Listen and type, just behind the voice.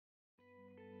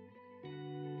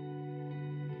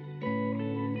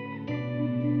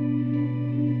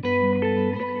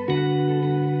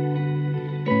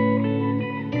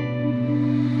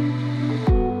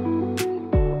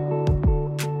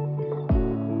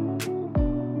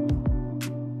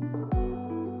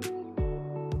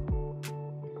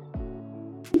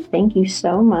Thank you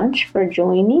so much for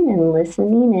joining and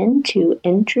listening in to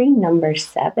entry number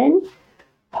 7,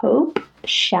 Hope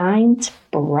Shines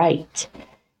Bright.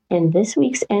 In this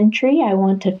week's entry, I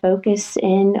want to focus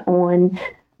in on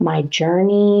my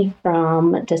journey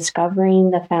from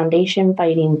discovering the Foundation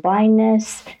Fighting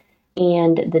Blindness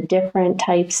and the different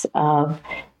types of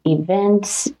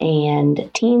events and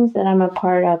teams that I'm a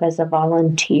part of as a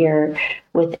volunteer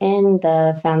within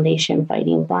the Foundation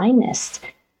Fighting Blindness.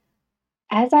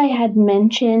 As I had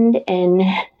mentioned in,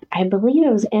 I believe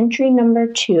it was entry number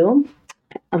 2,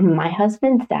 my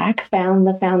husband Zach found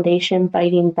the Foundation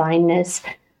Fighting Blindness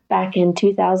back in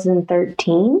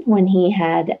 2013 when he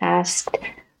had asked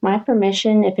my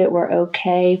permission if it were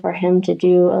okay for him to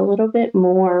do a little bit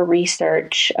more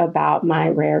research about my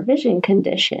rare vision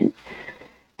condition.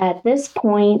 At this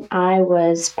point, I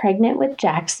was pregnant with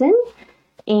Jackson,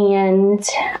 and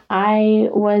I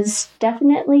was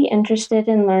definitely interested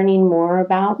in learning more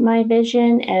about my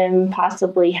vision and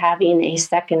possibly having a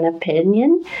second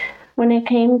opinion when it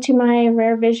came to my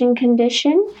rare vision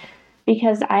condition,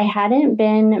 because I hadn't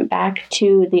been back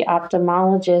to the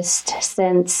ophthalmologist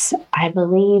since I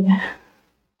believe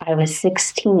I was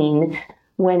 16,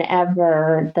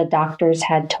 whenever the doctors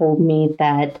had told me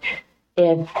that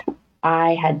if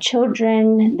I had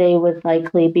children, they would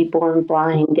likely be born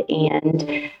blind,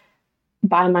 and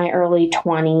by my early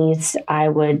 20s, I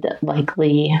would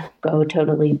likely go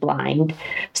totally blind.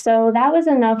 So that was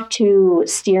enough to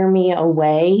steer me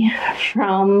away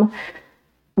from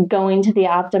going to the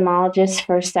ophthalmologist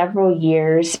for several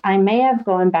years. I may have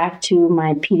gone back to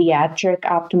my pediatric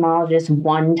ophthalmologist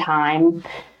one time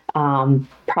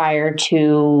prior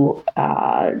to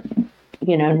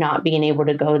not being able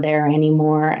to go there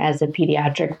anymore as a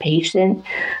pediatric patient.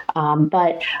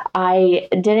 But I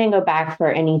didn't go back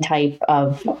for any type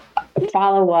of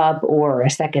follow-up or a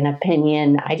second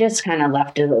opinion. I just kind of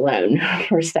left it alone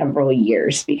for several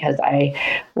years because I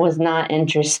was not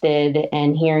interested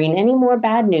in hearing any more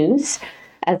bad news,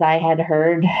 as I had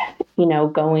heard,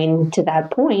 going to that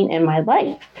point in my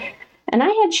life. And I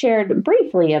had shared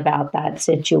briefly about that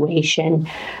situation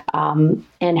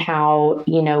and how,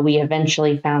 we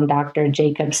eventually found Dr.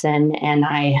 Jacobson and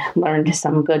I learned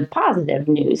some good positive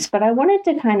news. But I wanted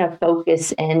to kind of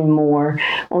focus in more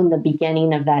on the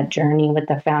beginning of that journey with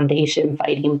the Foundation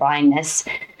Fighting Blindness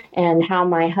and how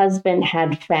my husband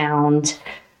had found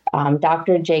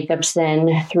Dr.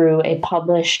 Jacobson through a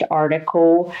published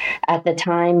article. At the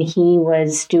time, he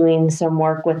was doing some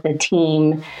work with a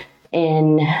team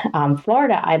in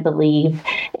Florida, I believe,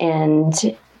 and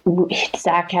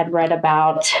Zach had read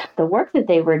about the work that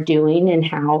they were doing and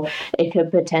how it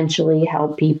could potentially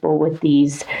help people with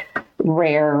these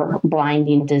rare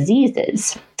blinding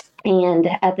diseases. And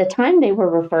at the time, they were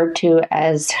referred to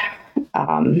as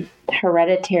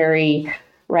hereditary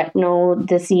retinal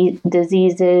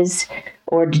diseases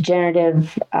or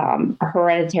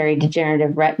hereditary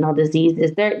degenerative retinal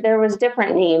diseases. There was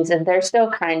different names, and they're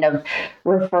still kind of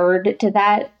referred to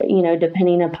that,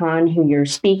 depending upon who you're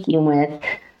speaking with.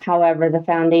 However, the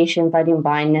Foundation Fighting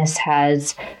Blindness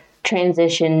has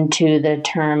transitioned to the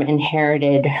term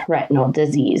inherited retinal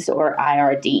disease, or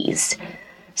IRDs.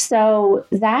 So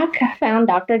Zach found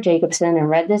Dr. Jacobson and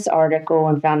read this article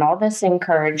and found all this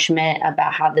encouragement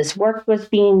about how this work was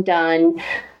being done,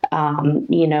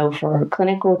 for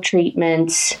clinical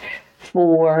treatments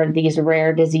for these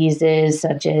rare diseases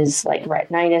such as like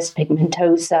retinitis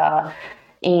pigmentosa.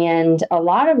 And a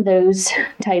lot of those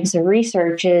types of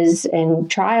researches and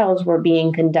trials were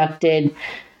being conducted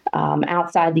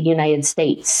outside the United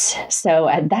States. So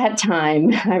at that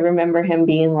time, I remember him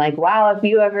being like, wow, if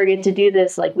you ever get to do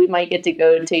this, like we might get to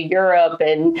go to Europe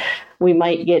and we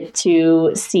might get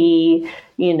to see,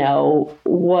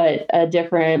 what a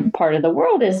different part of the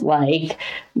world is like,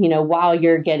 while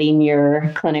you're getting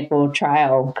your clinical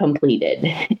trial completed.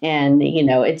 And,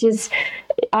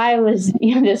 I was,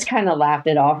 just kind of laughed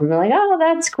it off and be like, oh,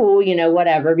 that's cool,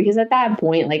 whatever. Because at that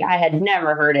point, like I had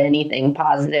never heard anything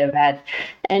positive at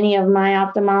any of my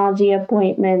ophthalmology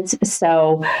appointments.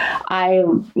 So I,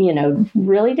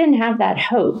 really didn't have that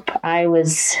hope. I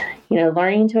was,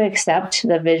 learning to accept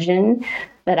the vision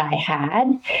that I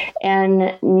had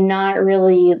and not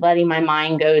really letting my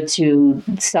mind go to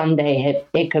someday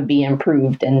it could be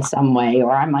improved in some way,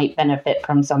 or I might benefit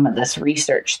from some of this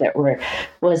research that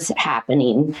was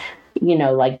happening,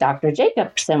 like Dr.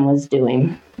 Jacobson was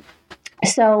doing.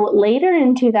 So later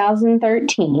in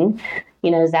 2013,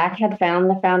 Zach had found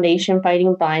the Foundation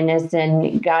Fighting Blindness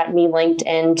and got me linked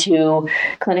into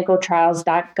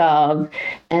clinicaltrials.gov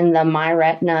and the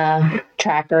MyRetina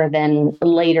tracker then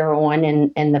later on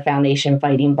in the Foundation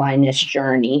Fighting Blindness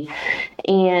journey.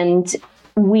 And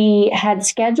we had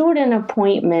scheduled an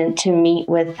appointment to meet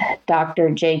with Dr.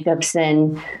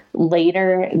 Jacobson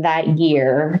later that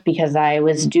year because I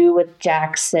was due with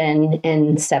Jackson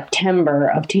in September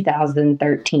of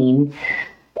 2013.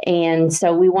 And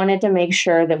so we wanted to make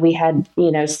sure that we had,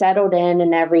 settled in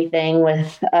and everything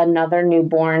with another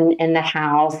newborn in the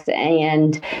house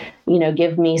and,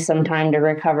 give me some time to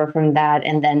recover from that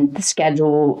and then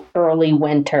schedule early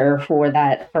winter for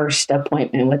that first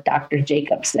appointment with Dr.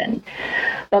 Jacobson.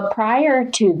 But prior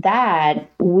to that,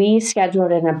 we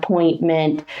scheduled an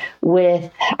appointment with,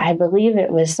 I believe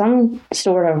it was some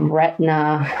sort of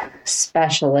retina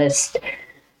specialist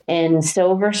in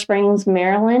Silver Springs,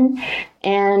 Maryland.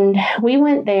 And we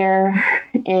went there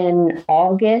in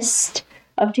August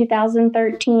of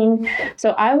 2013.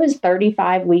 So I was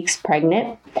 35 weeks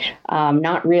pregnant,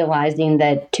 not realizing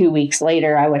that 2 weeks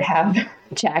later I would have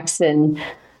Jackson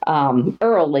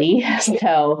early.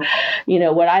 So,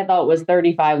 what I thought was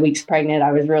 35 weeks pregnant,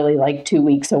 I was really like 2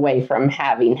 weeks away from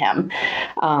having him.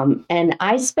 And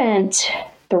I spent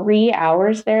 3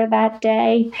 hours there that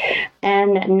day,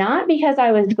 and not because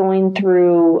I was going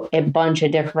through a bunch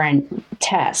of different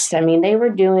tests. I mean, they were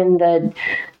doing the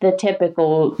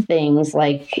typical things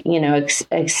like,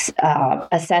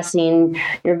 assessing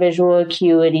your visual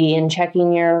acuity and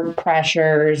checking your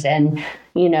pressures and,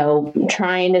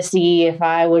 trying to see if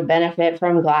I would benefit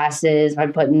from glasses by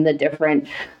putting the different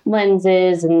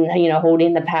lenses and,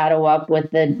 holding the paddle up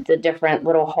with the different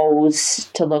little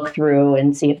holes to look through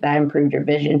and see if that improved your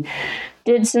vision.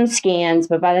 Did some scans,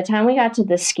 but by the time we got to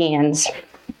the scans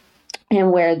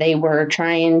and where they were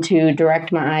trying to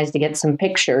direct my eyes to get some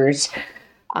pictures,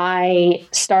 I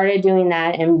started doing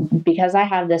that, and because I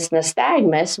have this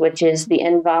nystagmus, which is the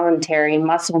involuntary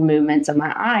muscle movements of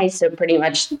my eyes, so pretty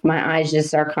much my eyes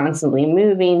just are constantly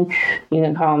moving. You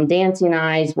can call them dancing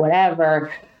eyes,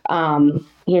 whatever.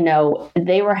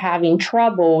 They were having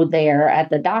trouble there at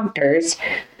the doctor's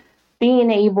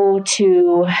being able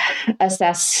to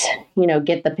assess,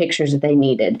 get the pictures that they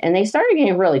needed. And they started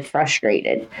getting really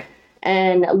frustrated.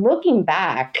 And looking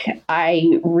back,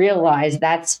 I realized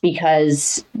that's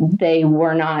because they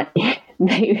were not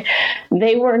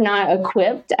they were not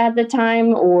equipped at the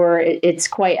time, or it's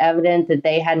quite evident that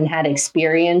they hadn't had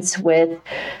experience with,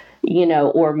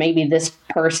 or maybe this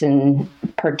person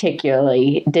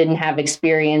particularly didn't have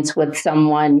experience with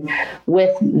someone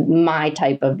with my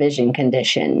type of vision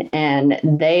condition. And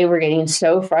they were getting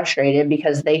so frustrated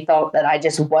because they thought that I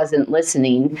just wasn't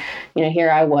listening.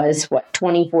 Here I was,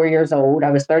 24 years old.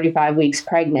 I was 35 weeks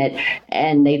pregnant,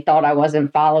 and they thought I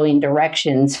wasn't following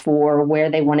directions for where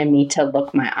they wanted me to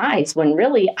look my eyes, when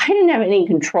really I didn't have any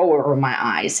control over my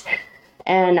eyes.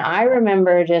 And I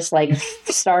remember just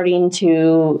starting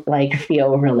to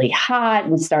feel really hot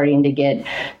and starting to get,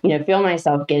 feel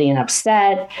myself getting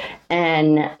upset,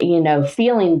 and,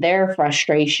 feeling their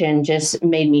frustration just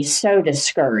made me so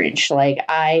discouraged.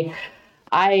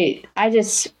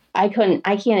 I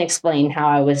can't explain how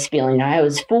I was feeling. I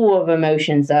was full of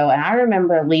emotions though. And I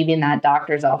remember leaving that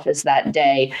doctor's office that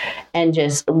day and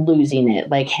just losing it,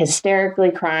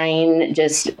 hysterically crying,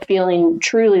 just feeling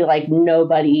truly like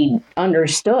nobody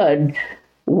understood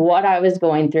what I was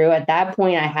going through. At that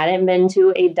point, I hadn't been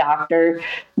to a doctor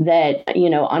that,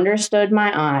 understood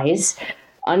my eyes,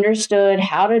 understood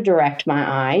how to direct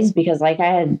my eyes, because like I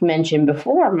had mentioned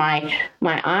before, my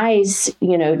eyes,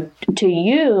 to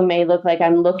you may look like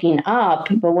I'm looking up,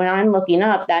 but when I'm looking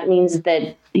up, that means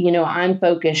that, I'm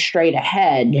focused straight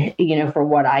ahead, for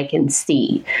what I can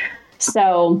see.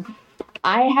 So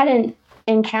I hadn't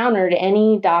encountered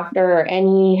any doctor or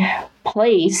any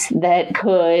place that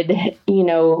could,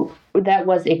 that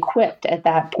was equipped at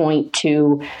that point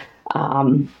to,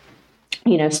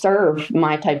 serve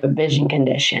my type of vision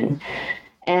condition.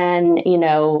 And,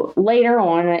 later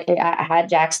on, I had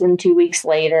Jackson 2 weeks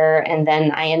later, and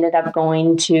then I ended up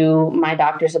going to my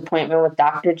doctor's appointment with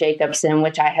Dr. Jacobson,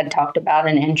 which I had talked about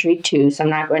in entry 2. So I'm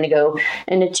not going to go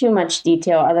into too much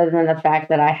detail other than the fact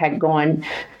that I had gone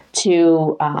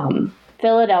to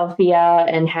Philadelphia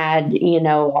and had,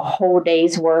 a whole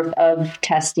day's worth of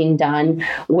testing done,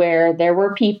 where there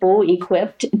were people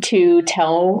equipped to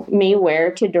tell me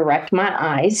where to direct my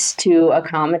eyes to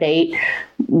accommodate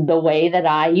the way that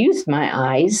I used my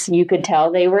eyes. You could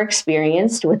tell they were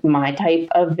experienced with my type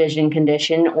of vision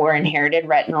condition or inherited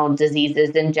retinal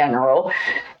diseases in general.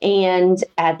 And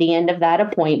at the end of that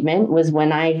appointment was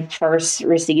when I first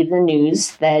received the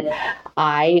news that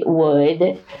I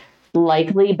would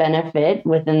likely benefit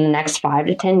within the next 5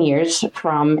 to 10 years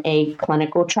from a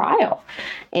clinical trial,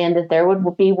 and that there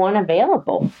would be one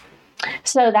available.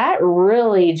 So that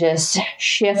really just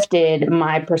shifted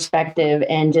my perspective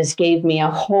and just gave me a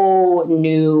whole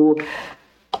new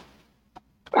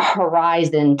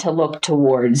horizon to look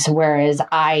towards. Whereas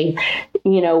I,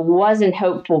 wasn't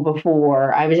hopeful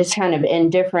before. I was just kind of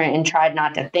indifferent and tried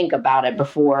not to think about it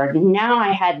before. Now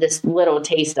I had this little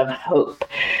taste of hope.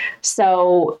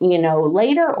 So,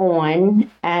 later on,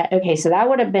 so that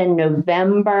would have been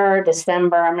November,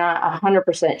 December. I'm not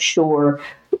 100% sure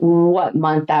what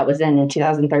month that was in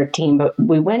 2013, but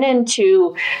we went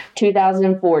into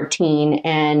 2014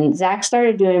 and Zach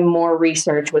started doing more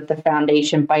research with the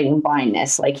Foundation Fighting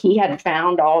Blindness. Like, he had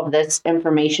found all of this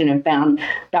information and found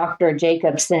Dr.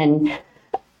 Jacobson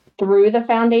through the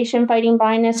Foundation Fighting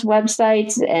Blindness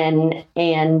websites, and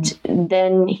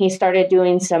then he started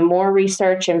doing some more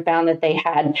research and found that they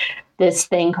had this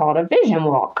thing called a vision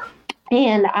walk.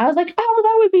 And I was like, oh,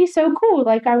 that would be so cool.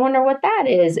 Like, I wonder what that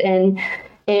is. And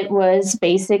it was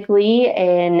basically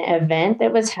an event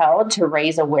that was held to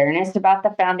raise awareness about the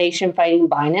Foundation Fighting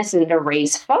Blindness and to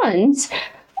raise funds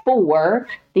for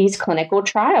these clinical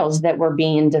trials that were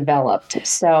being developed.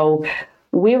 So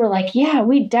we were like, yeah,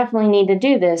 we definitely need to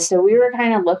do this. So we were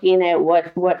kind of looking at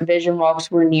what vision walks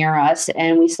were near us,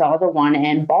 and we saw the one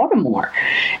in Baltimore.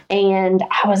 And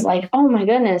I was like, oh my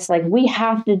goodness, like, we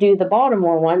have to do the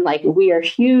Baltimore one. Like, we are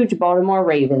huge Baltimore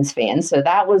Ravens fans. So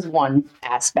that was one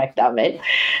aspect of it.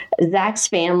 Zach's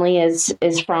family is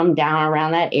from down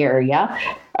around that area,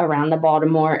 around the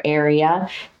Baltimore area.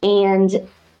 And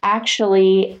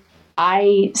actually,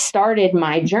 I started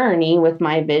my journey with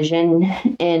my vision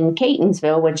in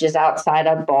Catonsville, which is outside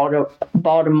of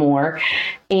Baltimore.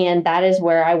 And that is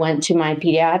where I went to my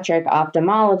pediatric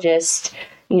ophthalmologist,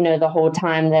 the whole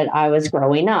time that I was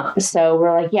growing up. So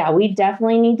we're like, yeah, we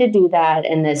definitely need to do that.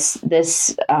 And this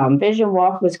vision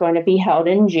walk was going to be held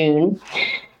in June.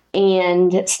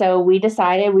 And so we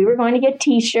decided we were going to get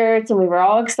t-shirts, and we were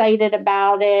all excited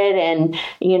about it. And,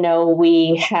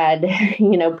 we had,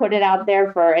 put it out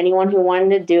there for anyone who wanted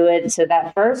to do it. So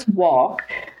that first walk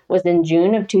was in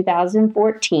June of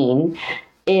 2014.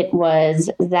 It was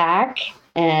Zach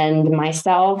and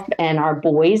myself and our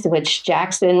boys, which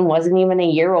Jackson wasn't even a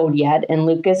year old yet, and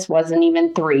Lucas wasn't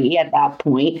even 3 at that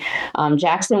point.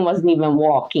 Jackson wasn't even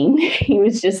walking. He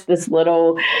was just this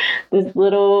little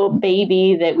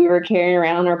baby that we were carrying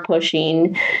around or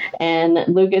pushing, and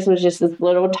Lucas was just this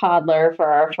little toddler for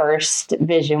our first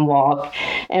vision walk.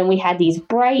 And we had these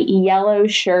bright yellow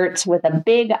shirts with a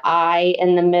big eye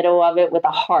in the middle of it with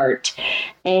a heart.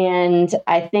 And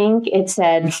I think it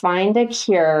said, "Find a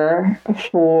cure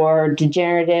for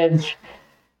degenerative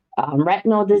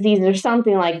retinal disease," or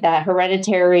something like that,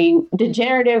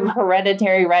 degenerative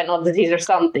hereditary retinal disease or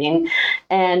something.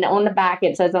 And on the back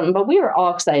it says something, but we were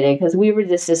all excited because we were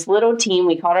just this little team.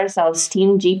 We called ourselves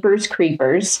Team Jeepers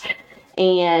Creepers.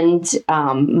 And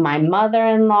my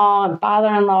mother-in-law and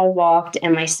father-in-law walked,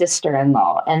 and my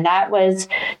sister-in-law. And that was,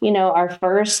 our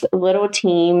first little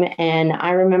team. And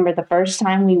I remember the first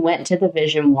time we went to the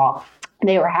vision walk,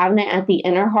 they were having it at the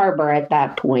Inner Harbor at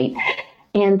that point.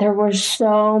 And there was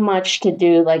so much to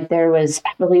do. Like, I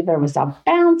believe there was a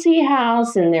bouncy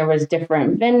house, and there was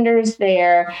different vendors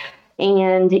there.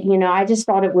 And, I just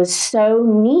thought it was so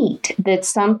neat that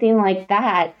something like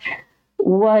that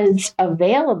was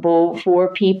available for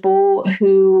people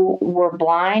who were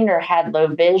blind or had low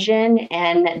vision,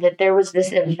 and that there was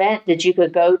this event that you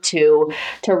could go to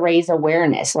raise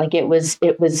awareness. Like, it was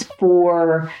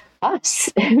for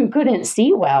us who couldn't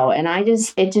see well. And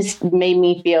it just made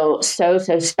me feel so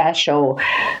special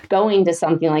going to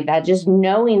something like that, just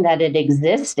knowing that it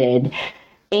existed.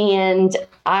 And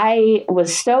I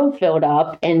was so filled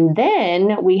up. And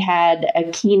then we had a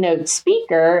keynote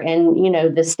speaker and,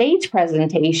 the stage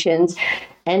presentations,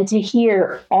 and to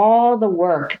hear all the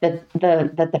work that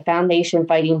the Foundation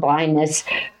Fighting Blindness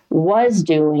was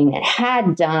doing and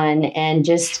had done, and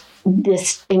just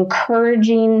this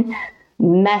encouraging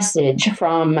message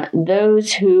from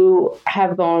those who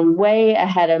have gone way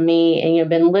ahead of me and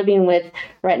been living with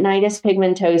retinitis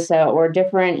pigmentosa or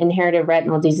different inherited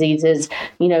retinal diseases,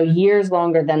 years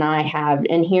longer than I have,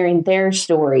 and hearing their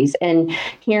stories and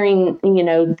hearing,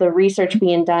 the research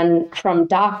being done from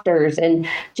doctors, and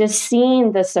just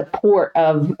seeing the support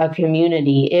of a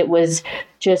community. It was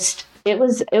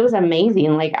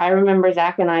amazing. Like, I remember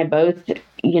Zach and I both,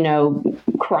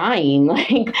 crying,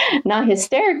 like, not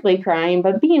hysterically crying,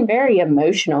 but being very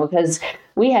emotional, because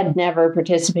we had never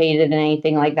participated in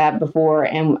anything like that before.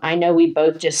 And I know we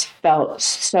both just felt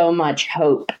so much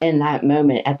hope in that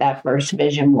moment at that first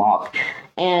vision walk.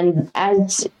 And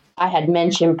as I had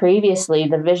mentioned previously,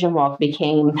 the vision walk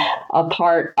became a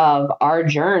part of our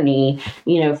journey,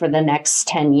 for the next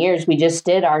 10 years. We just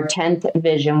did our 10th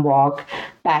vision walk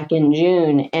back in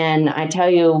June. And I tell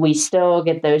you, we still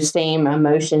get those same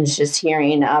emotions just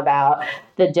hearing about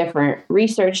the different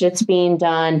research that's being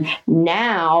done.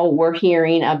 Now we're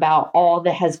hearing about all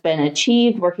that has been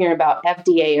achieved. We're hearing about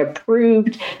FDA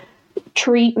approved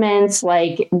treatments.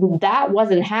 Like, that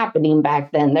wasn't happening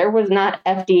back then. There was not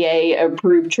FDA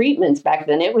approved treatments back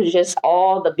then. It was just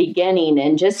all the beginning,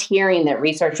 and just hearing that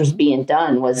research was being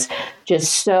done was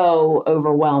just so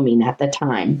overwhelming at the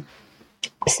time.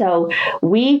 So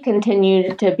we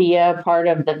continue to be a part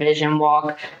of the vision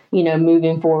walk,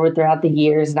 moving forward throughout the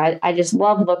years. And I just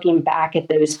love looking back at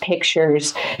those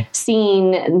pictures,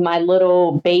 seeing my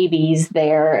little babies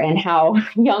there and how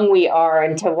young we are,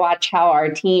 and to watch how our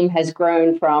team has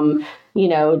grown from,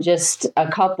 just a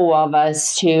couple of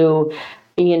us to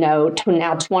now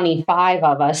 25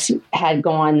 of us had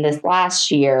gone this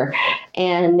last year.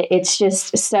 And it's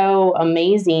just so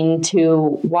amazing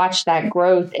to watch that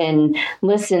growth and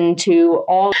listen to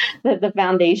all that the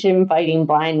Foundation Fighting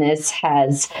Blindness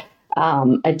has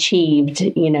achieved,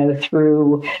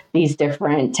 through these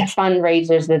different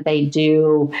fundraisers that they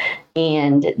do,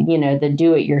 and, the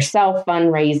do-it-yourself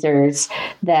fundraisers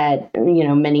that,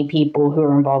 many people who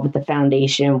are involved with the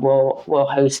foundation will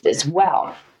host as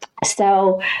well.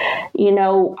 So,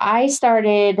 I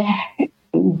started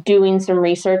doing some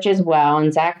research as well,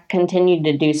 and Zach continued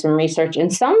to do some research,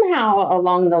 and somehow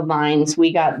along the lines,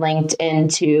 we got linked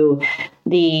into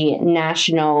the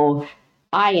National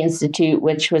Eye Institute,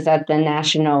 which was at the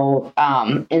National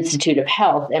Institute of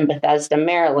Health in Bethesda,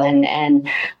 Maryland. And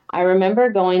I remember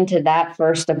going to that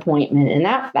first appointment, and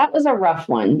that was a rough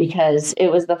one, because it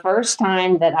was the first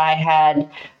time that I had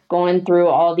going through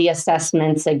all the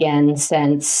assessments again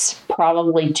since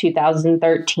probably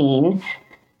 2013.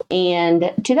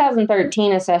 And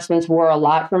 2013 assessments were a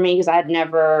lot for me because I'd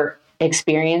never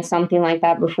experienced something like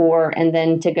that before. And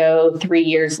then to go 3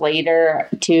 years later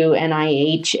to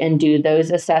NIH and do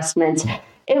those assessments,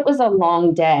 it was a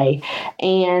long day.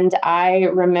 And I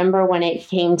remember when it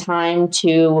came time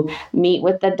to meet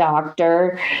with the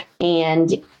doctor,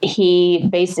 and he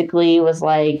basically was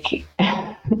like,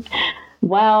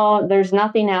 well, there's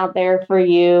nothing out there for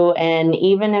you. And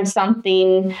even if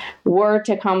something were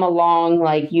to come along,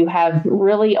 like, you have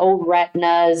really old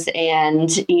retinas,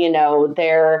 and,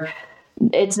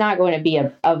 it's not going to be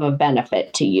of a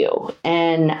benefit to you.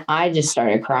 And I just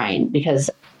started crying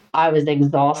because I was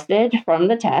exhausted from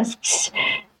the tests.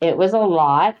 It was a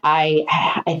lot. I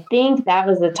think that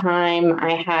was the time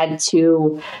I had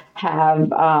to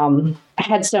have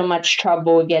had so much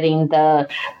trouble getting the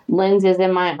lenses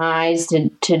in my eyes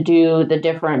to do the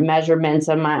different measurements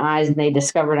of my eyes. And they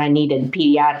discovered I needed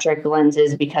pediatric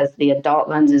lenses because the adult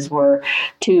lenses were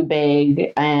too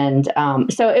big. And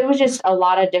so it was just a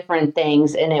lot of different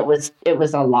things. And it was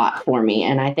a lot for me.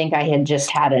 And I think I had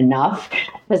just had enough,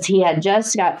 because he had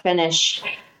just got finished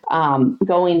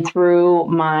going through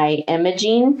my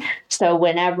imaging. So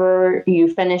whenever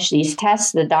you finish these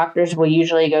tests, the doctors will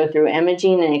usually go through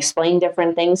imaging and explain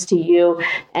different things to you.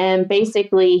 And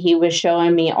basically, he was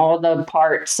showing me all the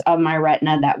parts of my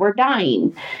retina that were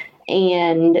dying.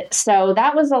 And so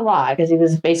that was a lot, because he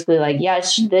was basically like,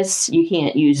 yes, you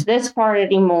can't use this part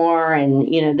anymore. And,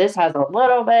 this has a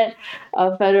little bit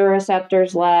of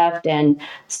photoreceptors left. And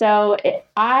so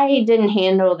I didn't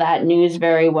handle that news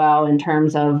very well, in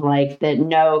terms of like that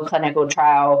no clinical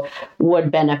trial would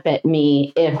benefit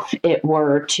me if it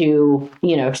were to,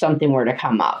 if something were to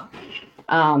come up.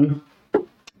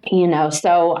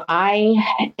 So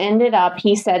I ended up,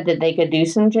 he said that they could do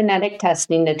some genetic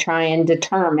testing to try and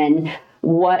determine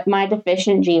what my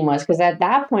deficient gene was. Because at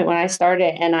that point, when I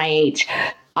started at NIH,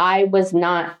 I was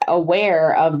not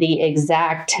aware of the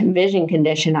exact vision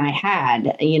condition I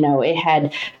had. It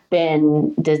had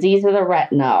been disease of the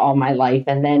retina all my life,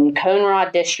 and then cone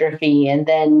rod dystrophy, and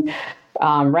then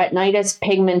retinitis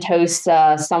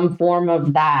pigmentosa, some form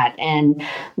of that. And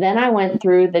then I went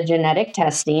through the genetic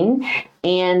testing,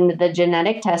 and the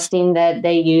genetic testing that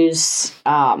they use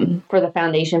for the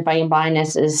Foundation Fighting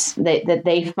Blindness that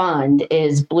they fund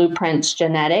is Blueprints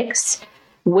Genetics,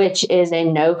 which is a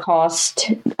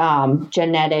no-cost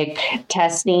genetic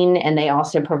testing, and they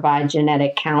also provide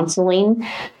genetic counseling.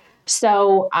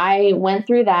 So I went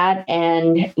through that,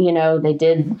 and, they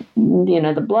did,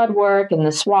 the blood work and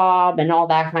the swab and all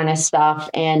that kind of stuff.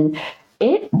 And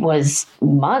it was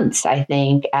months, I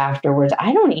think, afterwards.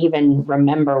 I don't even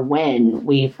remember when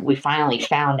we finally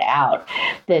found out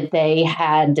that they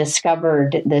had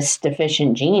discovered this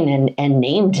deficient gene and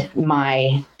named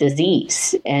my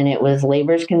disease. And it was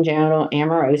Leber's congenital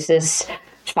amaurosis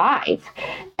 5.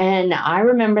 And I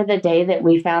remember the day that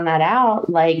we found that out,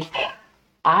 like,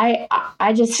 I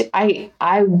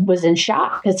was in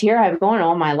shock, because here I've gone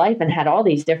all my life and had all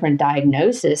these different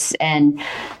diagnoses, and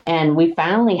we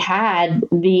finally had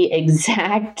the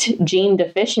exact gene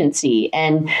deficiency.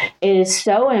 And it is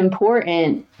so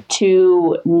important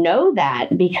to know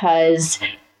that, because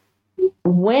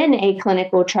when a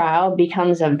clinical trial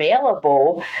becomes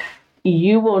available,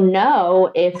 you will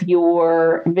know if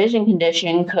your vision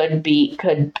condition could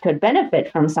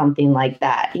benefit from something like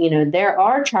that. There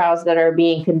are trials that are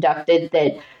being conducted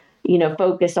that,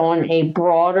 focus on a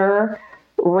broader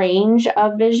range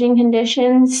of vision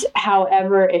conditions.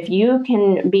 However, if you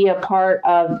can be a part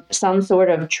of some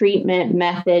sort of treatment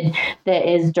method that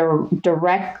is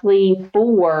directly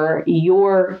for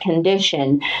your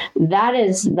condition, that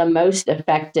is the most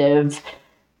effective,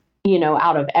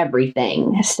 out of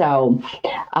everything. So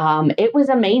it was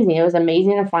amazing. It was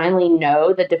amazing to finally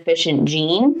know the deficient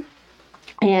gene.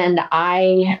 And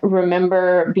I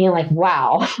remember being like,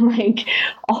 wow, like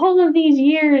all of these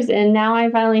years, and now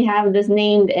I finally have this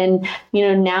named, and,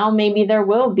 now maybe there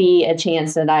will be a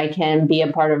chance that I can be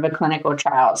a part of a clinical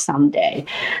trial someday.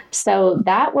 So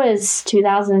that was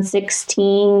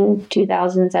 2016,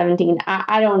 2017.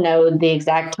 I don't know the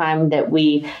exact time that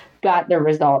we got the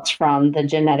results from the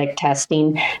genetic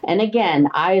testing. And again,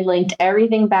 I linked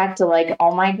everything back to like,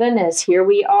 oh my goodness, here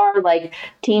we are, like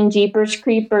Team Jeepers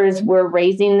Creepers, we're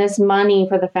raising this money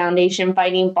for the Foundation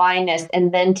Fighting Blindness.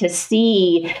 And then to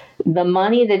see the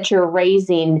money that you're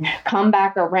raising come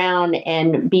back around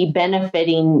and be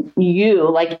benefiting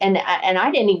you, like, and I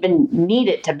didn't even need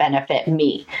it to benefit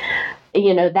me.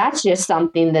 That's just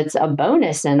something that's a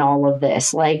bonus in all of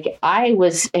this. Like, I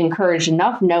was encouraged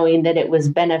enough knowing that it was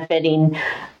benefiting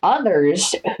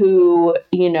others who,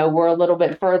 were a little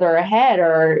bit further ahead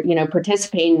or,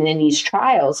 participating in these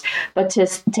trials. But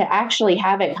to actually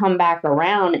have it come back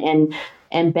around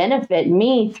and benefit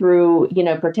me through,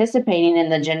 participating in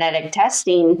the genetic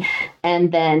testing,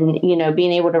 and then,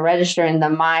 being able to register in the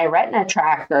My Retina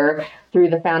Tracker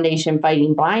through the Foundation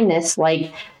Fighting Blindness,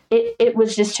 like, it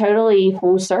was just totally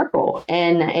full circle.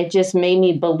 And it just made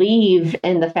me believe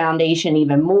in the foundation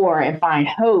even more and find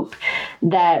hope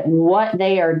that what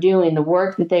they are doing, the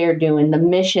work that they are doing, the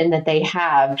mission that they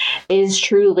have is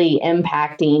truly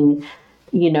impacting,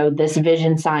 this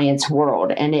vision science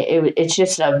world. And it's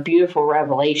just a beautiful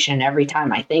revelation every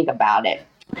time I think about it.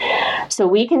 So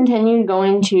we continued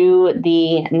going to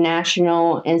the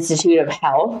National Institute of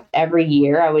Health every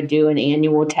year. I would do an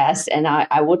annual test, and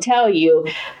I will tell you,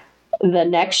 the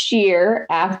next year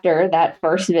after that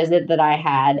first visit that I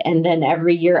had, and then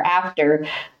every year after,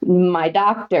 my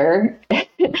doctor,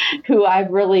 who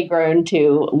I've really grown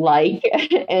to like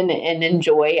and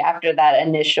enjoy after that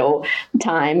initial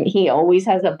time, he always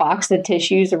has a box of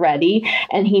tissues ready,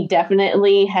 and he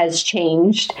definitely has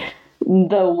changed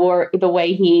the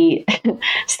way he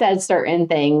says certain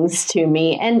things to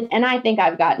me. And I think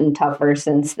I've gotten tougher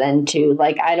since then too.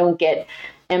 Like, I don't get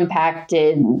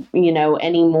impacted,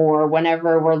 anymore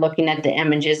whenever we're looking at the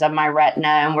images of my retina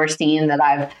and we're seeing that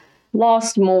I've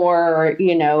lost more,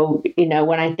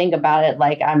 when I think about it,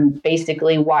 like I'm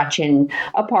basically watching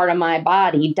a part of my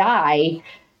body die,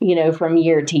 from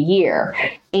year to year.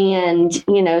 And,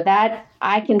 that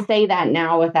I can say that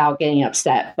now without getting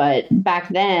upset. But back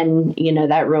then,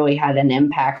 that really had an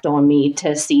impact on me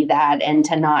to see that and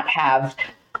to not have,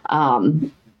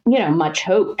 much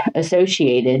hope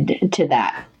associated to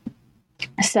that.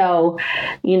 So,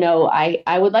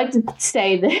 I would like to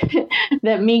say that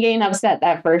that me getting upset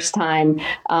that first time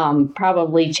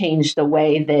probably changed the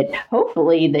way that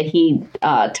hopefully that he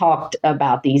talked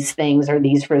about these things or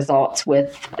these results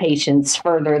with patients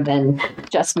further than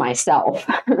just myself.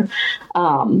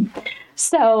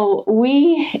 So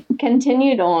we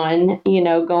continued on,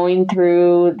 going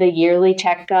through the yearly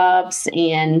checkups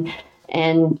and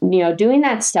doing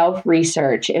that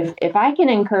self-research. If I can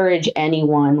encourage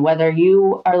anyone, whether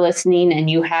you are listening and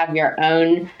you have your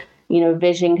own,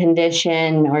 vision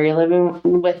condition, or you're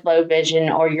living with low vision,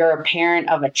 or you're a parent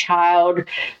of a child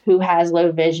who has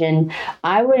low vision,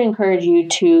 I would encourage you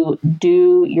to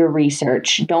do your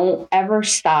research. Don't ever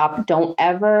stop. Don't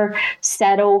ever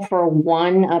settle for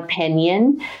one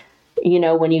opinion.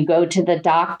 When you go to the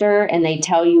doctor and they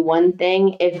tell you one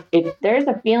thing, if there's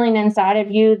a feeling inside of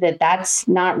you that that's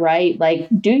not right, like,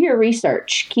 do your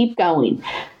research, keep going.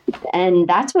 And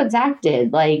that's what Zach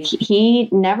did. Like, he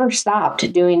never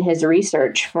stopped doing his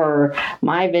research for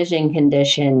my vision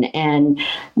condition. And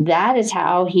that is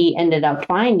how he ended up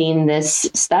finding this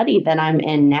study that I'm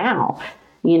in now.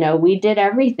 We did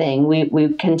everything.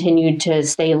 We continued to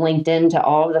stay linked into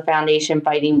all of the Foundation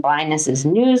Fighting Blindness's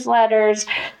newsletters.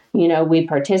 We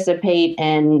participate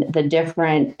in the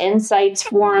different insights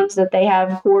forums that they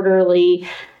have quarterly.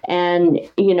 And,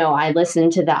 I listen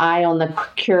to the Eye on the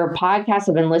Cure podcast.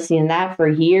 I've been listening to that for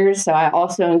years. So I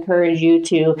also encourage you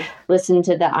to listen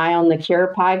to the Eye on the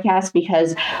Cure podcast,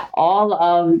 because all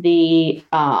of the,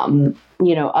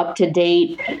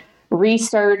 up-to-date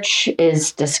research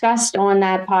is discussed on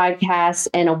that podcast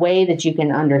in a way that you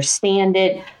can understand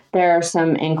it. There are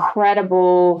some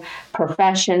incredible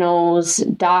professionals,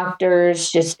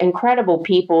 doctors, just incredible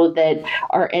people that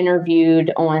are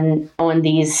interviewed on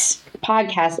these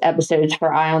podcast episodes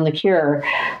for Eye on the Cure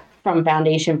from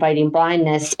Foundation Fighting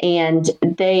Blindness. And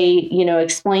they,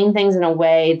 explain things in a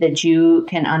way that you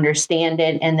can understand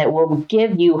it and that will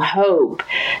give you hope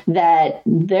that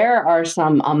there are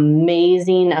some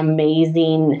amazing,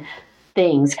 amazing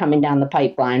things coming down the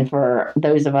pipeline for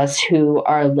those of us who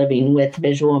are living with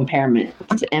visual impairment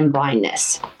and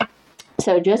blindness.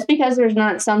 So just because there's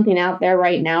not something out there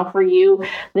right now for you,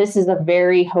 this is a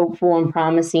very hopeful and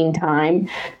promising time.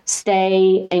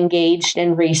 Stay engaged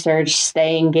in research,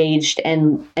 stay engaged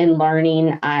in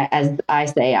learning. As I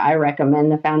say, I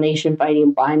recommend the Foundation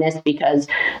Fighting Blindness because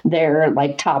they're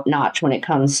like top notch when it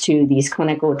comes to these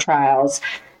clinical trials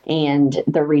and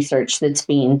the research that's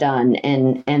being done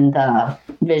in the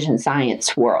vision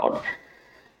science world.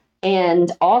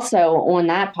 And also on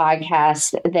that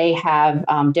podcast, they have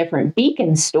different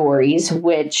beacon stories,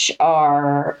 which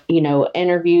are,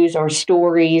 interviews or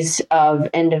stories of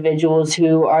individuals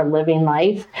who are living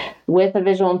life with a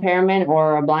visual impairment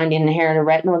or a blinding inherited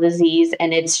retinal disease.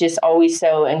 And it's just always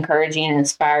so encouraging and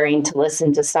inspiring to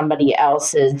listen to somebody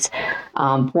else's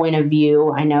point of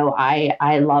view. I know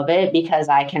I love it because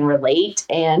I can relate,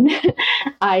 and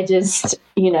I just,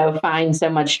 find so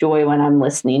much joy when I'm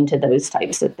listening to those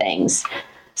types of things.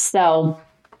 So,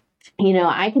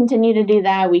 I continue to do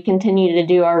that. We continue to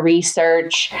do our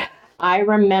research. I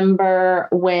remember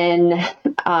when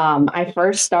I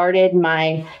first started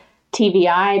my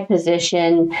TVI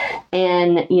position,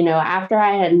 and after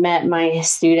I had met my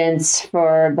students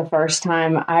for the first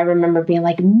time, I remember being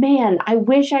like, man, I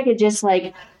wish I could just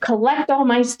collect all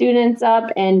my students up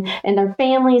and their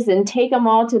families and take them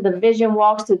all to the vision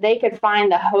walk so they could find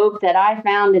the hope that I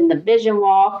found in the vision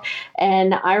walk.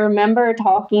 And I remember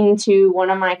talking to one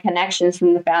of my connections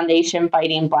from the Foundation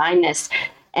Fighting Blindness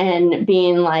and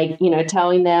being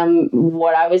telling them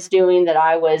what I was doing, that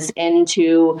I was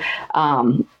into,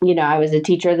 I was a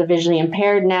teacher of the visually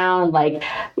impaired now. And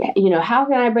how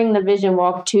can I bring the vision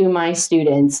walk to my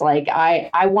students?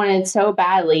 I wanted so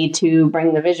badly to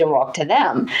bring the vision walk to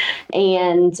them.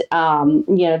 And,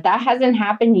 that hasn't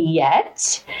happened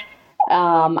yet.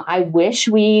 I wish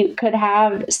we could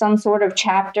have some sort of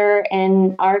chapter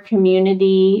in our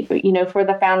community, for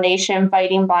the Foundation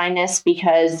Fighting Blindness,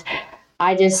 because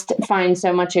I just find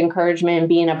so much encouragement in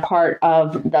being a part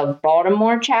of the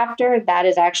Baltimore chapter. That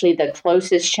is actually the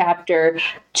closest chapter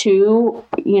to,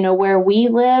 where we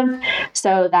live.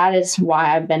 So that is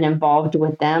why I've been involved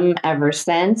with them ever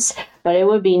since. But it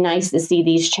would be nice to see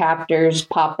these chapters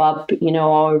pop up,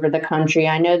 all over the country.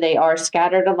 I know they are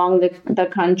scattered along the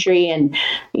country, and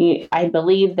I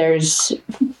believe there's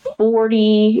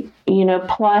 40,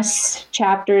 plus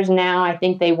chapters now. I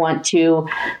think they want to,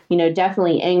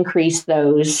 definitely increase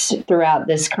those throughout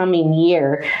this coming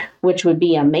year, which would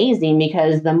be amazing,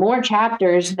 because the more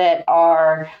chapters that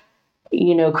are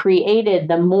created,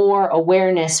 the more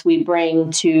awareness we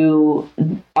bring to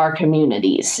our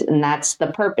communities. And that's the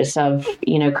purpose of,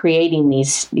 creating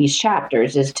these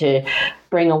chapters, is to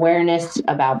bring awareness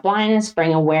about blindness,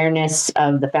 bring awareness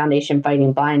of the Foundation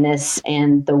Fighting Blindness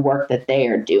and the work that they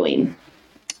are doing.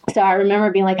 So I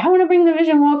remember being like, I want to bring the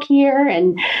vision walk here.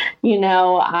 And,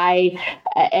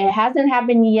 it hasn't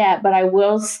happened yet, but I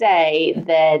will say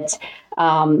that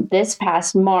this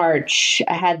past March,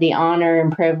 I had the honor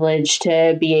and privilege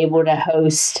to be able to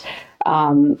host,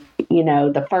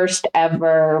 the first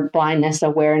ever blindness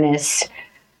awareness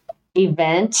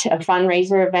event, a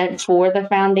fundraiser event for the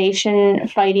Foundation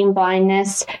Fighting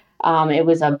Blindness. It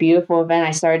was a beautiful event.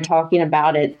 I started talking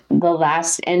about it the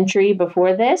last entry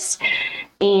before this.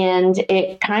 And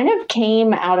it kind of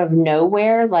came out of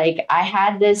nowhere. Like, I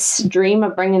had this dream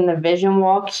of bringing the vision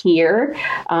walk here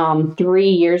 3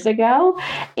 years ago.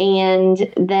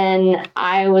 And then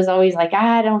I was always like,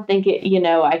 I don't think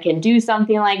I can do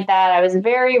something like that. I was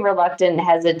very reluctant and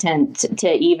hesitant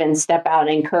to even step out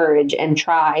in courage and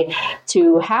try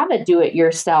to have a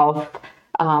do-it-yourself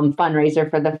fundraiser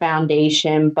for the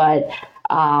foundation. But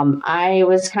I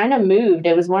was kind of moved.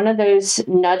 It was one of those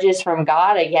nudges from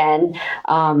God again.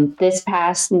 This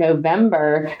past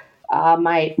November,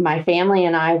 my family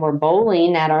and I were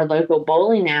bowling at our local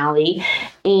bowling alley,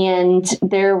 and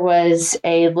there was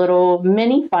a little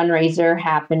mini fundraiser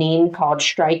happening called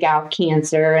Strike Out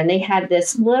Cancer, and they had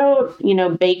this little,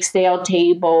 bake sale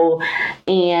table,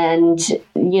 and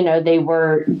they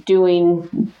were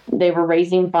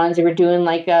raising funds. They were doing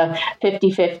like a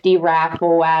 50-50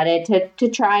 raffle at it to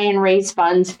try and raise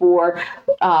funds for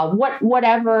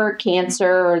whatever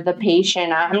cancer or the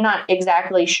patient. I'm not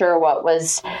exactly sure what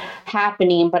was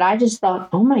happening, but I just thought,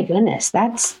 oh my goodness,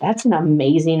 that's an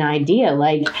amazing idea.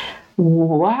 Like,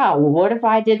 wow, what if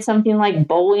I did something like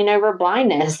bowling over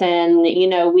blindness? And,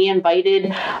 we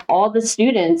invited all the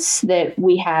students that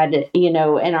we had, in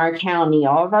our county,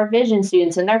 all of our vision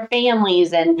students and their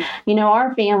families, and,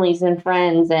 our families and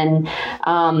friends. And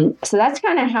so that's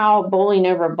kind of how Bowling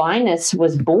Over Blindness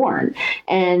was born.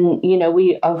 And,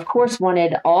 we, of course,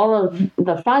 wanted all of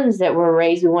the funds that were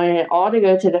raised. We wanted it all to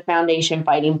go to the Foundation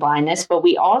Fighting Blindness, but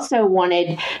we also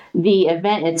wanted the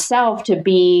event itself to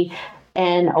be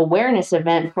an awareness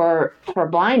event for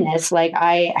blindness. Like,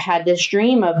 I had this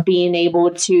dream of being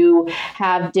able to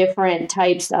have different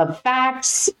types of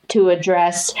facts to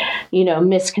address,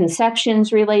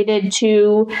 misconceptions related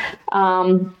to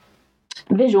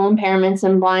visual impairments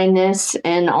and blindness,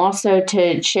 and also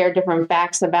to share different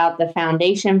facts about the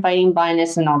Foundation Fighting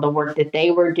Blindness and all the work that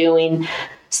they were doing.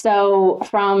 So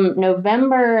from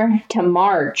November to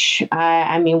March,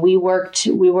 we worked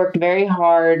very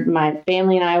hard. My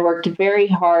family and I worked very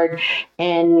hard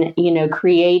in,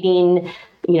 creating,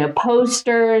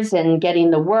 posters and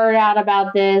getting the word out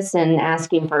about this, and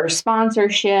asking for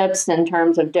sponsorships in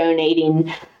terms of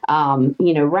donating,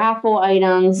 raffle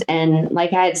items. And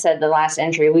like I had said, the last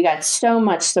entry, we got so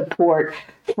much support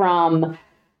from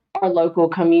our local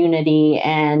community,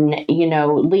 and,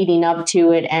 leading up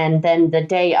to it. And then the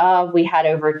day of, we had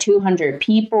over 200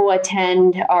 people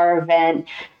attend our event,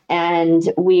 and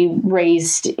we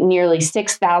raised nearly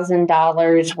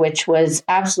 $6,000, which was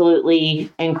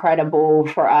absolutely incredible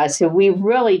for us. So we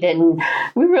really didn't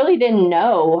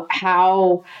know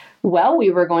how well we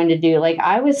were going to do. Like,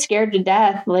 I was scared to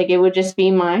death. Like, it would just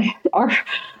be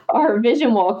our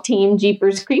Vision Walk team,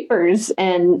 Jeepers Creepers,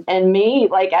 and me,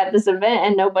 like, at this event,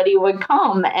 and nobody would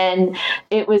come. And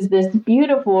it was this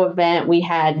beautiful event. We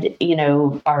had,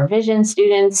 our vision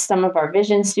students, some of our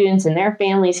vision students and their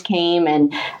families came,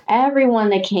 and everyone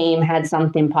that came had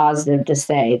something positive to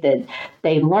say, that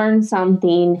they learned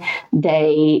something.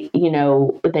 They,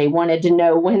 they wanted to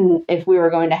know if we were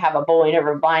going to have a Bowling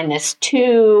Over Blindness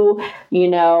too,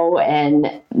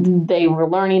 and they were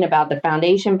learning about the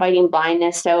Foundation Fighting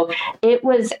Blindness. So it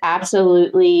was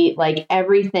absolutely like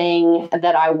everything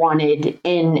that I wanted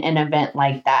in an event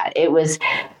like that. It was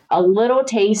a little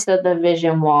taste of the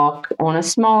Vision Walk on a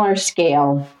smaller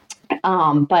scale,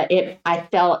 but I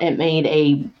felt it made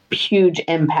a huge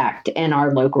impact in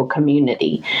our local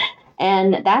community.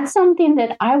 And that's something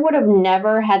that I would have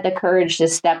never had the courage to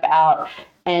step out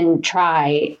and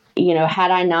try,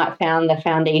 had I not found the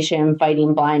Foundation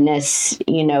Fighting Blindness,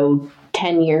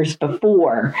 10 years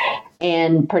before,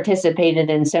 and participated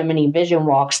in so many vision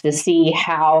walks to see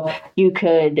how you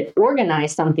could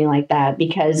organize something like that.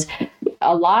 Because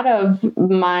a lot of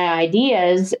my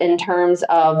ideas in terms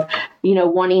of,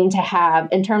 wanting to have,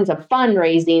 in terms of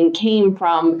fundraising, came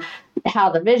from how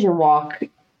the Vision Walk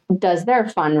does their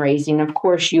fundraising. Of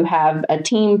course, you have a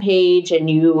team page, and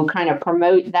you kind of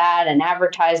promote that and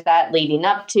advertise that leading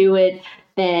up to it.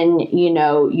 Then,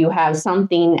 you have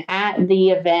something at the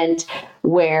event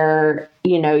where,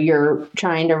 you're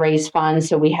trying to raise funds.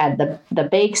 So we had the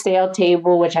bake sale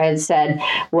table, which I had said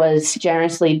was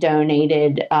generously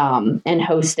donated and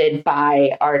hosted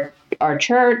by our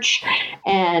church,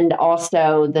 and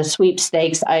also the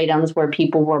sweepstakes items where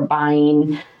people were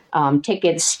buying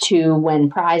tickets to win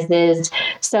prizes.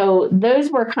 So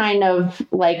those were kind of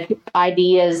like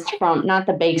ideas from, not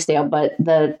the bake sale, but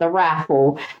the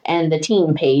raffle and the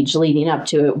team page leading up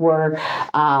to it were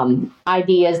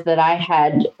ideas that I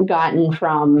had gotten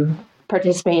from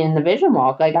participating in the Vision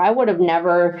Walk. Like, I would have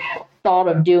never thought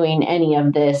of doing any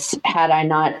of this had I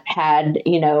not had,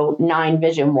 9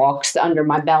 Vision Walks under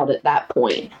my belt at that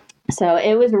point. So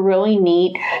it was really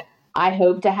neat. I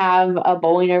hope to have a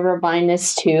Bowling Over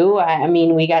Blindness too. I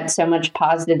mean, we got so much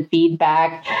positive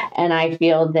feedback, and I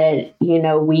feel that,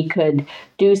 we could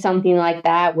do something like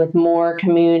that with more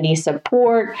community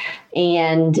support,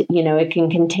 and, it can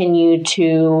continue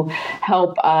to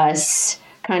help us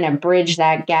kind of bridge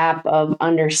that gap of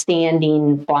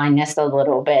understanding blindness a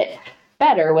little bit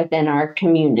better within our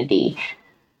community.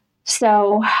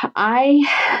 So I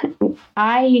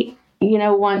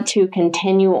want to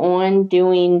continue on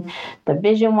doing the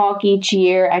vision walk each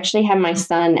year. I actually had my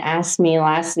son ask me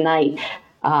last night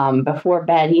before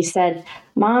bed. He said,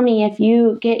 "Mommy, if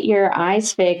you get your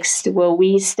eyes fixed, will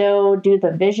we still do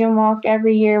the vision walk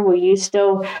every year? Will you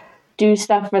still do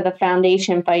stuff for the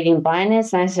Foundation Fighting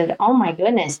Blindness?" And I said, "Oh my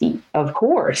goodness, of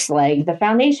course. Like, the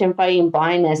Foundation Fighting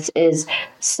Blindness is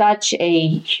such a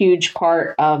huge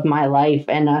part of my life,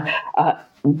 and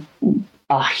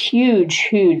a huge,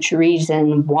 huge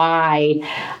reason why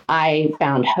I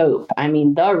found hope. I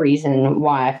mean, the reason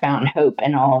why I found hope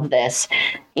in all of this.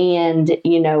 And,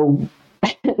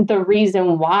 the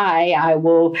reason why I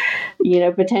will,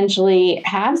 potentially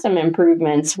have some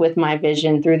improvements with my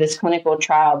vision through this clinical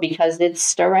trial, because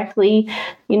it's directly,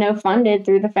 funded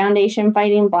through the Foundation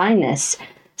Fighting Blindness.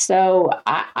 So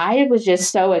I was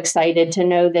just so excited to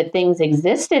know that things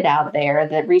existed out there,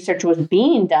 that research was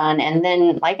being done. And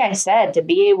then, like I said, to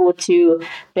be able to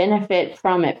benefit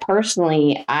from it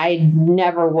personally, I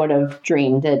never would have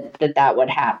dreamed that would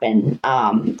happen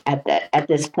at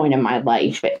this point in my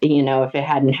life, if it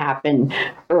hadn't happened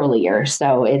earlier.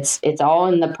 So it's all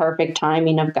in the perfect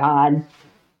timing of God.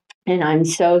 And I'm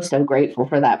so, so grateful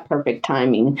for that perfect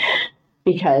timing,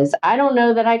 because I don't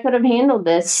know that I could have handled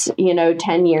this,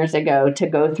 10 years ago, to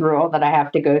go through all that I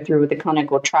have to go through with the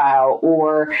clinical trial,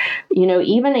 or,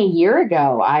 even a year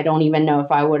ago. I don't even know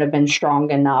if I would have been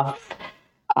strong enough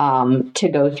to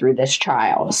go through this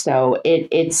trial. So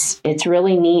it's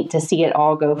really neat to see it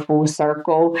all go full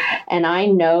circle. And I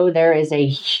know there is a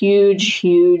huge,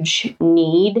 huge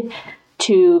need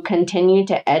to continue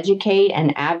to educate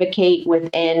and advocate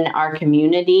within our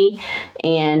community,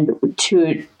 and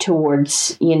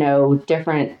towards,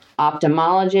 different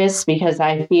ophthalmologists, because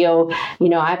I feel,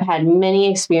 I've had many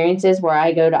experiences where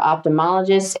I go to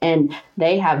ophthalmologists and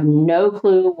they have no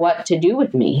clue what to do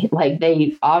with me. Like,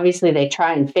 they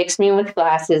try and fix me with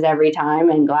glasses every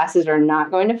time, and glasses are not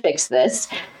going to fix this.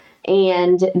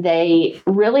 And they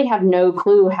really have no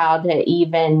clue how to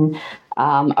even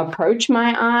approach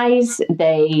my eyes.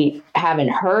 They haven't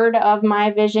heard of my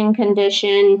vision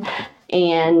condition.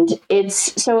 And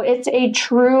it's a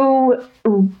true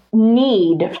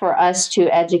need for us to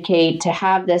educate, to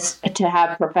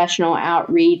have professional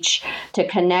outreach, to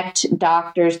connect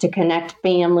doctors, to connect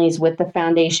families with the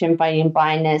Foundation Fighting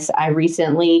Blindness. I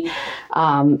recently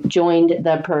joined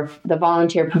the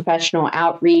volunteer professional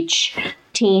outreach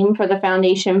team for the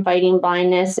Foundation Fighting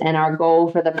Blindness, and our goal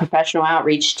for the professional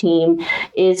outreach team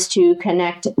is to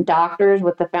connect doctors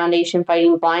with the Foundation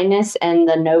Fighting Blindness and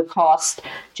the no-cost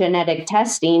genetic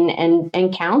testing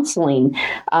and counseling.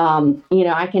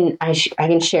 I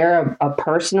can share a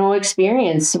personal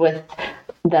experience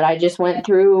that I just went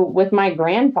through with my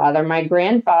grandfather. My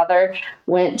grandfather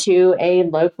went to a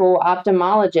local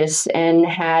ophthalmologist and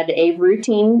had a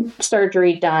routine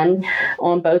surgery done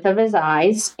on both of his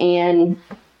eyes. And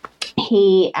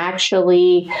he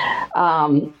actually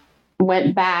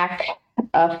went back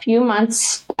a few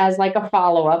months as like a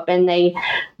follow-up, and they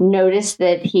noticed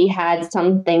that he had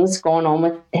some things going on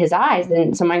with his eyes.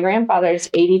 And so my grandfather's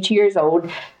 82 years old.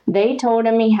 They told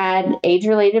him he had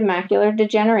age-related macular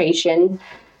degeneration,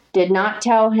 did not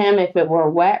tell him if it were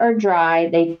wet or dry.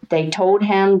 They told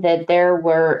him that there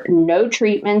were no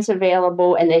treatments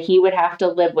available and that he would have to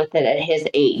live with it at his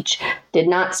age. Did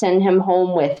not send him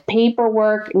home with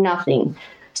paperwork, nothing.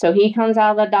 So he comes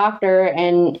out of the doctor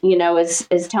and,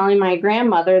 is telling my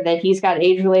grandmother that he's got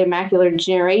age-related macular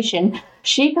degeneration.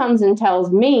 She comes and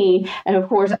tells me, and of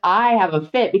course I have a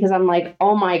fit, because I'm like,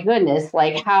 oh my goodness,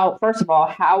 like, first of all,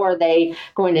 how are they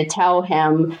going to tell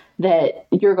him that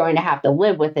you're going to have to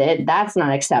live with it? That's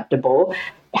not acceptable.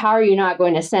 How are you not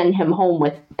going to send him home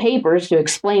with papers to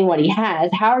explain what he has?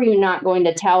 How are you not going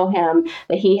to tell him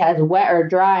that he has wet or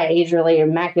dry age-related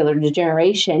macular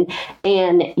degeneration?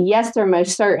 And yes, there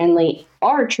most certainly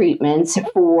are treatments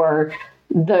for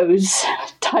those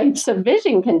types of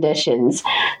vision conditions.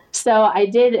 So I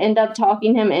did end up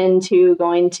talking him into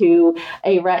going to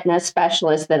a retina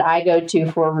specialist that I go to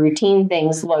for routine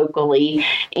things locally.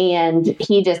 And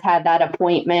he just had that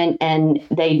appointment, and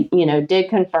they, did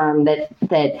confirm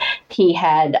that he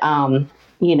had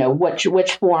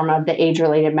which form of the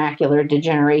age-related macular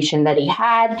degeneration that he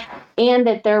had, and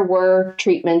that there were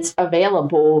treatments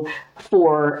available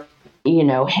for,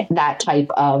 that type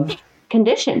of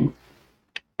condition.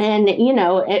 And,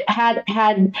 it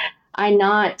had I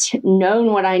not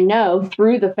known what I know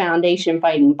through the Foundation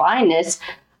Fighting Blindness,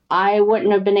 I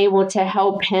wouldn't have been able to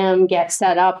help him get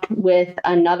set up with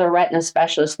another retina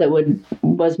specialist that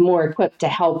was more equipped to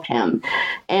help him.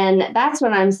 And that's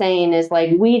what I'm saying is,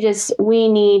 like, we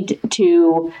need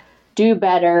to do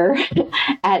better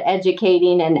at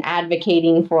educating and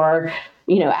advocating for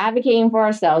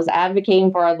ourselves,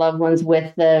 advocating for our loved ones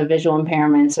with the visual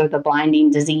impairments or the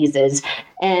blinding diseases,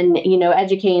 and,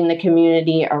 educating the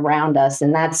community around us.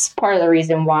 And that's part of the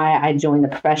reason why I joined the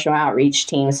professional outreach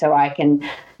team, so I can,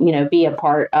 be a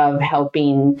part of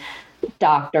helping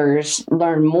doctors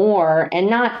learn more, and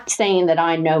not saying that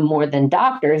I know more than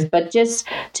doctors, but just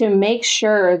to make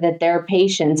sure that their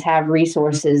patients have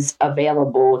resources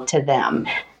available to them.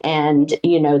 And,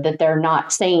 that they're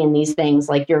not saying these things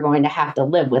like you're going to have to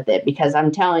live with it. Because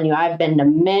I'm telling you, I've been to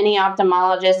many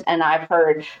ophthalmologists and I've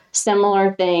heard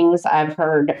similar things. I've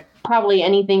heard probably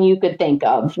anything you could think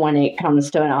of when it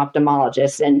comes to an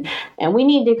ophthalmologist. And we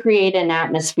need to create an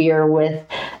atmosphere with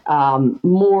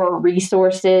more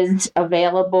resources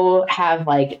available, have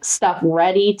like stuff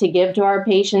ready to give to our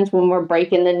patients when we're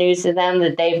breaking the news to them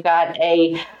that they've got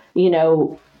a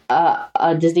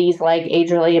disease like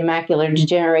age-related macular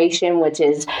degeneration, which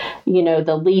is,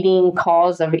 the leading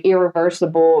cause of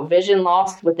irreversible vision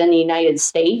loss within the United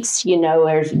States.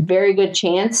 There's a very good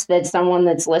chance that someone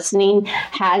that's listening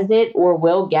has it or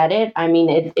will get it. I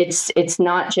mean, it's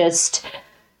not just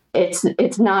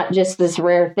this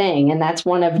rare thing. And that's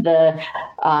one of the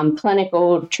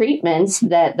clinical treatments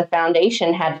that the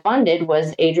foundation had funded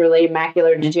was age-related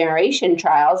macular degeneration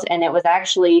trials. And it was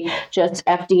actually just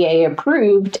FDA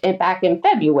approved back in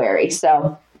February.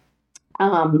 So,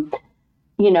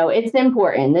 it's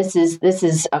important. This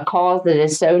is a cause that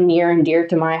is so near and dear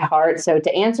to my heart. So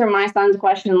to answer my son's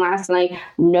question last night,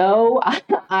 no,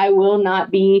 I will not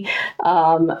be,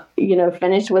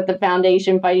 finished with the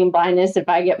Foundation Fighting Blindness if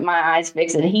I get my eyes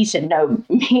fixed. And he should know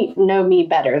me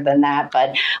better than that.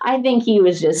 But I think he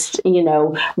was just,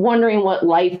 wondering what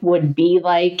life would be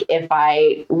like if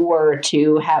I were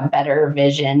to have better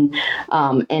vision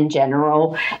in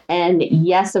general. And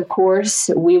yes, of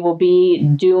course, we will be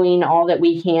doing all that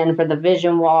we can for the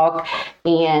vision walk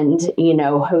and,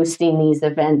 hosting these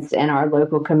events in our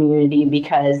local community,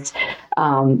 because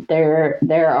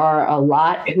there are a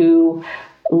lot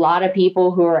of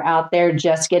people who are out there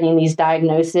just getting these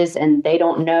diagnoses and they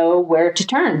don't know where to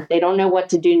turn. They don't know what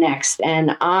to do next.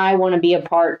 And I want to be a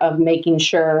part of making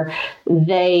sure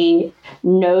they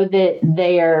know that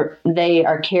they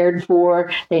are cared for.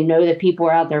 They know that people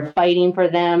are out there fighting for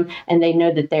them, and they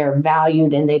know that they are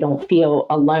valued and they don't feel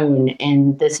alone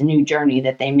in this new journey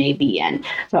that they may be in.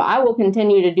 So I will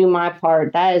continue to do my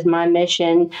part. That is my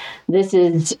mission. This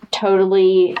is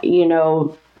totally,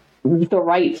 the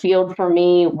right field for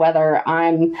me, whether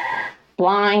I'm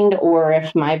blind or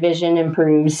if my vision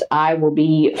improves. I will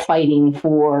be fighting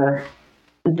for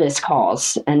this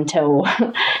cause until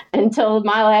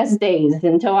my last days,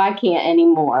 until I can't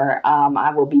anymore.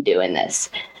 I will be doing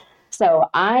this. So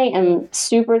I am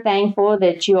super thankful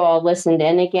that you all listened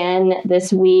in again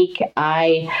this week.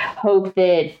 I hope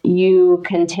that you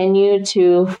continue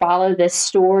to follow this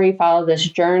story, follow this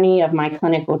journey of my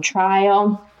clinical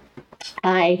trial.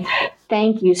 I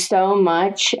thank you so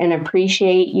much and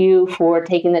appreciate you for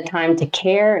taking the time to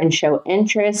care and show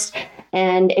interest.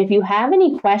 And if you have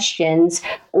any questions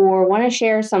or want to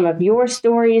share some of your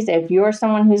stories, if you're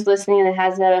someone who's listening that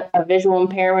has a visual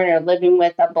impairment or living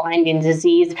with a blinding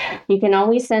disease, you can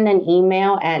always send an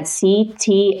email at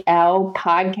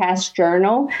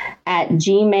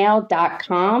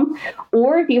ctlpodcastjournal@gmail.com.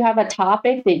 Or if you have a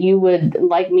topic that you would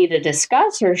like me to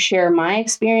discuss or share my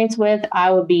experience with,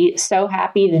 I would be so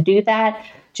happy to do that.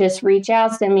 Just reach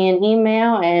out, send me an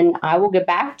email, and I will get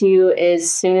back to you as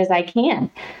soon as I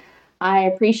can. I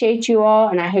appreciate you all,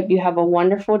 and I hope you have a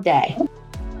wonderful day.